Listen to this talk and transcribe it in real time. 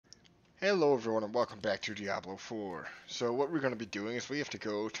Hello everyone and welcome back to Diablo 4. So what we're going to be doing is we have to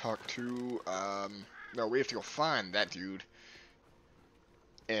go talk to, no, we have to go find that dude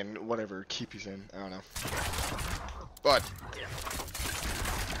in whatever keep he's in, I don't know. But,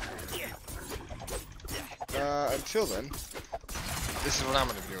 until then, this is what I'm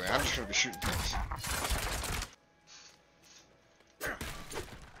going to be doing. I'm just going to be shooting things.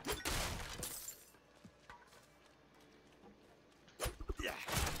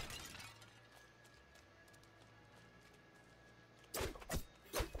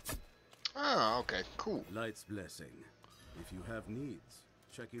 Oh, okay, cool. Light's blessing. If you have needs,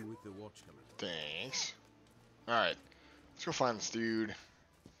 check in with the watch commander. Thanks. Alright, let's go find this dude.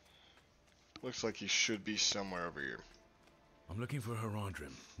 Looks like he should be somewhere over here. I'm looking for a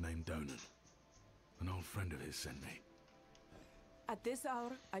Haradrim named Donan. An old friend of his sent me. At this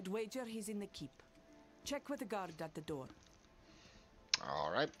hour, I'd wager he's in the keep. Check with the guard at the door.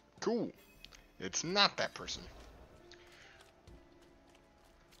 Alright, cool. It's not that person.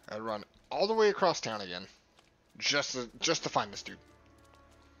 I'd run all the way across town again, just to find this dude.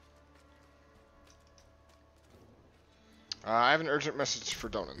 I have an urgent message for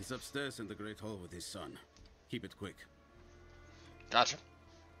Donan. He's upstairs in the Great Hall with his son. Keep it quick. Gotcha.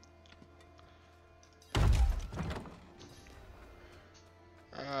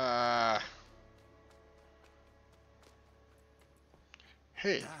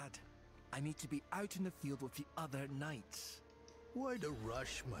 Hey. Dad, I need to be out in the field with the other knights. Why the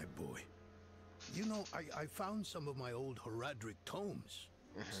rush, my boy? You know, I found some of my old Haradric tomes.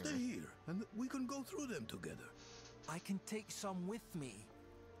 Stay here, and we can go through them together. I can take some with me.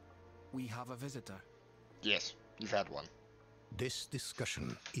 We have a visitor. Yes, you've had one. This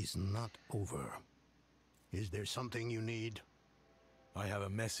discussion is not over. Is there something you need? I have a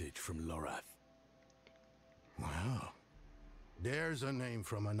message from Lorath. Well, there's a name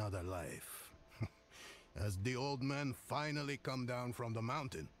from another life. Has the old man finally come down from the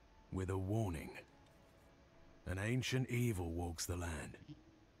mountain? With a warning. An ancient evil walks the land.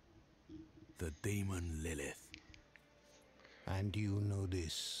 The demon Lilith. And you know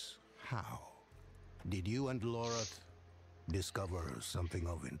this how? Did you and Lorath discover something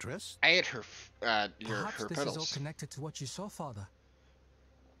of interest? I ate her, Perhaps her this is all petals. connected to what you saw, Father.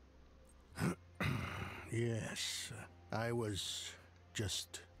 Yes, I was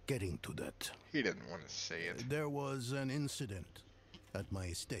just getting to that. He didn't want to say it. There was an incident at my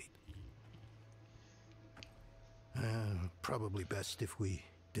estate. Probably best if we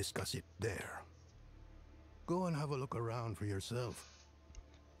discuss it there. Go and have a look around for yourself.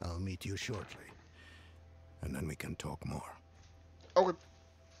 I'll meet you shortly, and then we can talk more. Okay.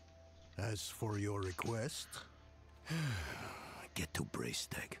 As for your request, get to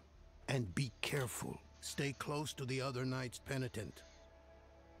Bracestag, and be careful. Stay close to the other knight's penitent.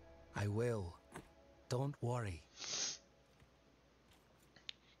 I will. Don't worry.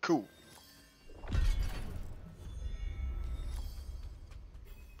 Cool.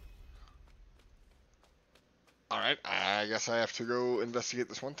 Alright, I guess I have to go investigate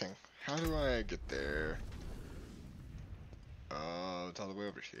this one thing. How do I get there? Oh, it's all the way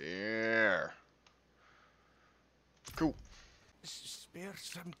over here. Cool. Spare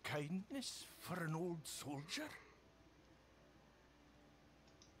some kindness for an old soldier?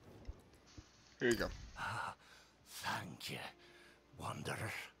 Here you go. Thank you,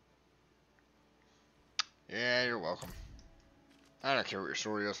 wanderer. Yeah, you're welcome. I don't care what your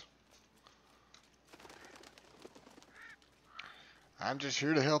story is. I'm just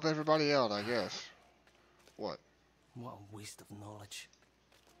here to help everybody out, I guess. What? What a waste of knowledge.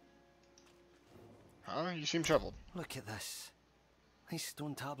 Huh? You seem troubled. Look at this. These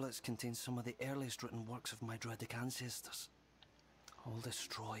stone tablets contain some of the earliest written works of my Druidic ancestors. All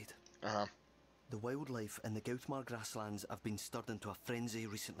destroyed. Uh-huh. The wildlife in the Gautmar grasslands have been stirred into a frenzy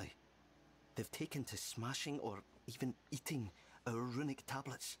recently. They've taken to smashing or even eating our runic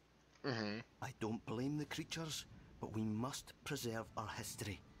tablets. I don't blame the creatures, but we must preserve our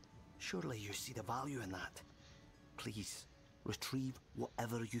history. Surely you see the value in that. Please, retrieve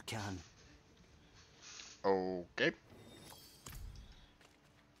whatever you can. Okay.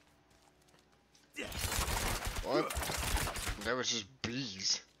 What? That was just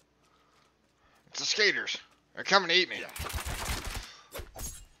bees. It's the skaters. They're coming to eat me.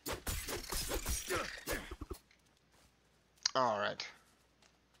 Alright.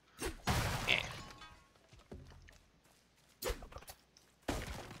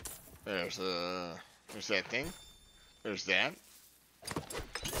 There's that thing. There's that.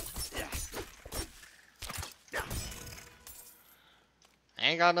 I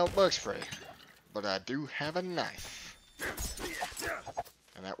ain't got no bug spray, but I do have a knife.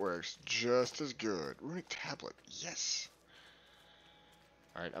 And that works just as good. Runic tablet, yes.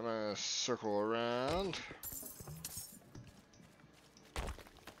 Alright, I'm gonna circle around.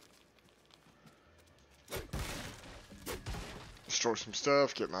 Destroy some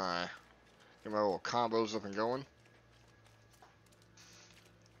stuff, get my little combos up and going.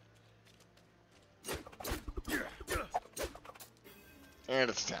 And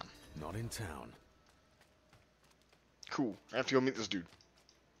it's town. Not in town. Cool. I have to go meet this dude.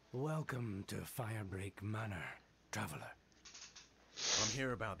 Welcome to Firebreak Manor, traveler. I'm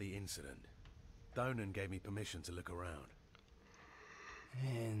here about the incident. Donan gave me permission to look around.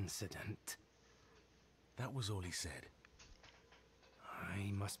 Incident. That was all he said. I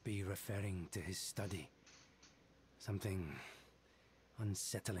must be referring to his study. Something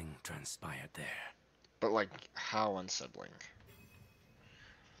unsettling transpired there. But, like, how unsettling?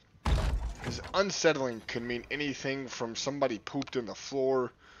 Because unsettling could mean anything from somebody pooped in the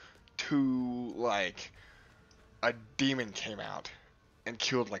floor to, like, a demon came out and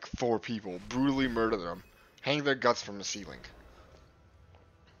killed, like, 4 people, brutally murdered them, hanged their guts from the ceiling.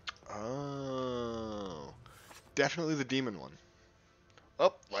 Oh. Definitely the demon one.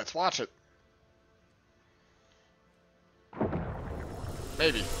 Oh, let's watch it.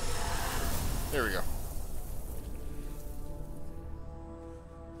 Maybe. Here we go.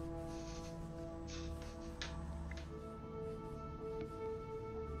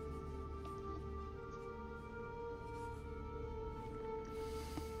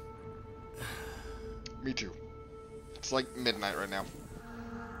 Me too. It's like midnight right now.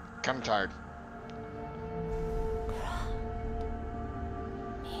 Kinda tired.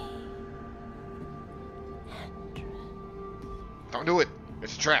 Don't do it.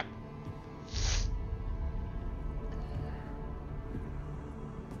 It's a trap.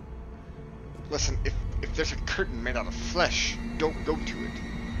 Listen, if there's a curtain made out of flesh, don't go to it.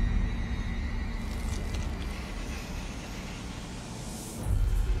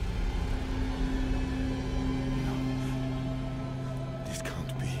 This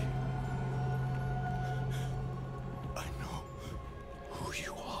can't be. I know who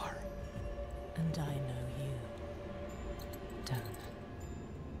you are. And I know you, Donan.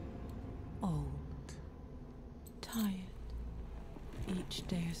 Old, tired, each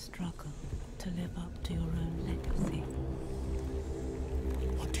day a struggle to live up to your own legacy.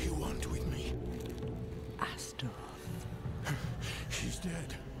 What do you want with me? Astaroth. She's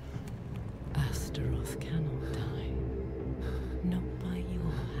dead. Astaroth cannot die. Not by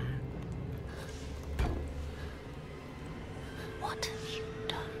your hand. What have you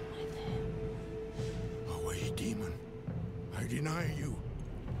done with him? Away, demon. I deny you.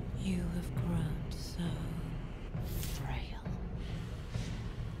 You have grown so frail.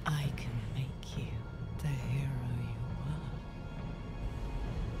 I can make you the hero you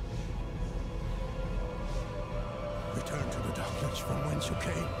were. Return to the darkness from whence you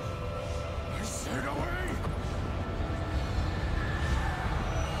came. I said away!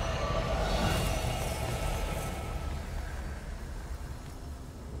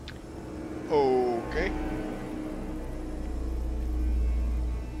 Okay.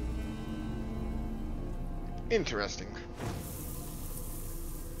 Interesting.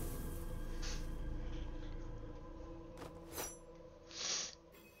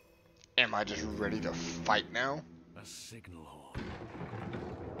 Am I just ready to fight now? A signal horn.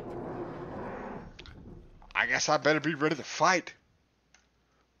 I guess I better be ready to fight.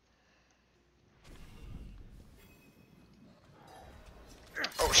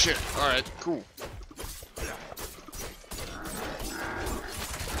 Oh shit, alright, cool.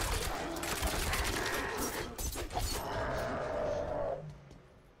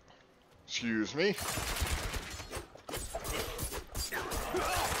 Excuse me.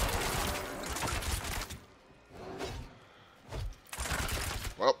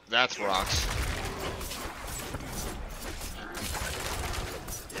 Well, that's rocks.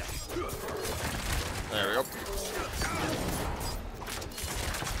 There we go.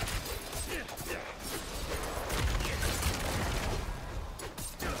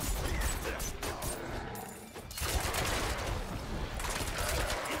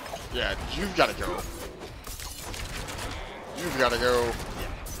 Yeah, you've got to go. You've got to go.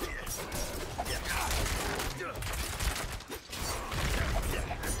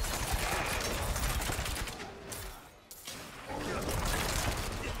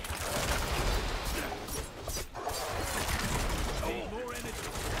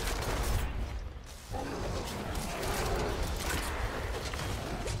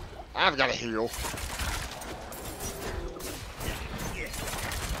 I've got to heal.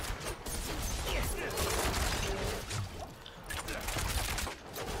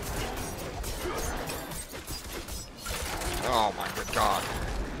 Oh my good god.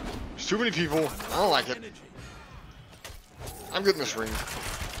 There's too many people. I don't like it. I'm getting this ring.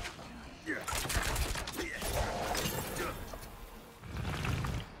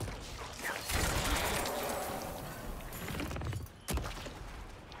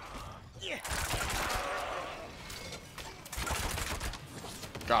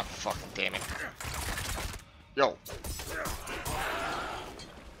 God fucking damn it. Yo.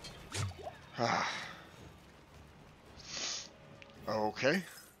 Okay.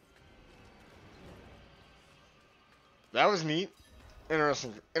 That was neat.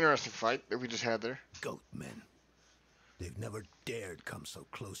 Interesting fight that we just had there. Goat men. They've never dared come so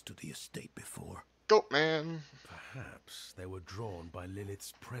close to the estate before. Goat man. Perhaps they were drawn by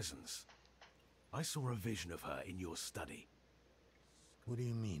Lilith's presence. I saw a vision of her in your study. What do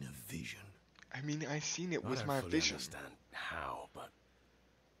you mean, a vision? I mean, I seen it I with don't my fully vision. understand how, but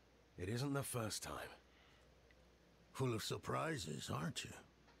it isn't the first time. Full of surprises, aren't you?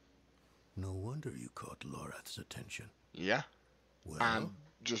 No wonder you caught Lorath's attention. Yeah. Well, I'm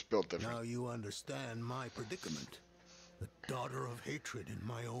just built different. now you understand my predicament. The daughter of hatred in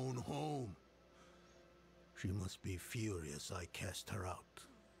my own home. She must be furious I cast her out.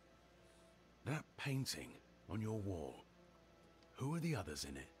 That painting on your wall, who are the others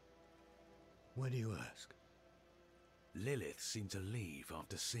in it? Why do you ask? Lilith seemed to leave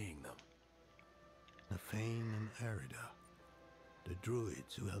after seeing them. Nafane and Arida. The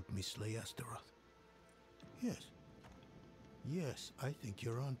druids who helped me slay Astaroth. Yes. Yes, I think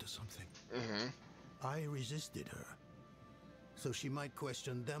you're onto something. I resisted her, so she might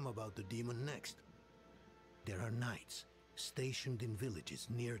question them about the demon next. There are knights stationed in villages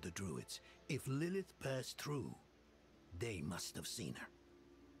near the druids. If Lilith passed through, they must have seen her.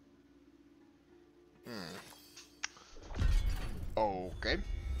 Okay.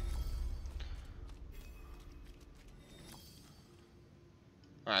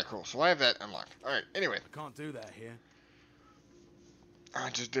 Alright, cool. So I have that unlocked. Alright, anyway. I can't do that here. I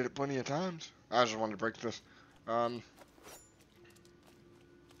just did it plenty of times. I just wanted to break this. Hold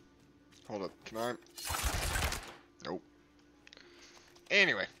up. Can I? Nope.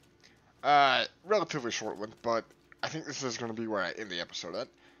 Anyway. Relatively short one, but I think this is going to be where I end the episode at.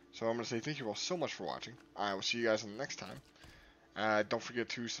 So I'm going to say thank you all so much for watching. I will see you guys in the next time. Don't forget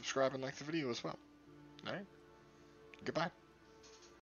to subscribe and like the video as well. Alright? Goodbye.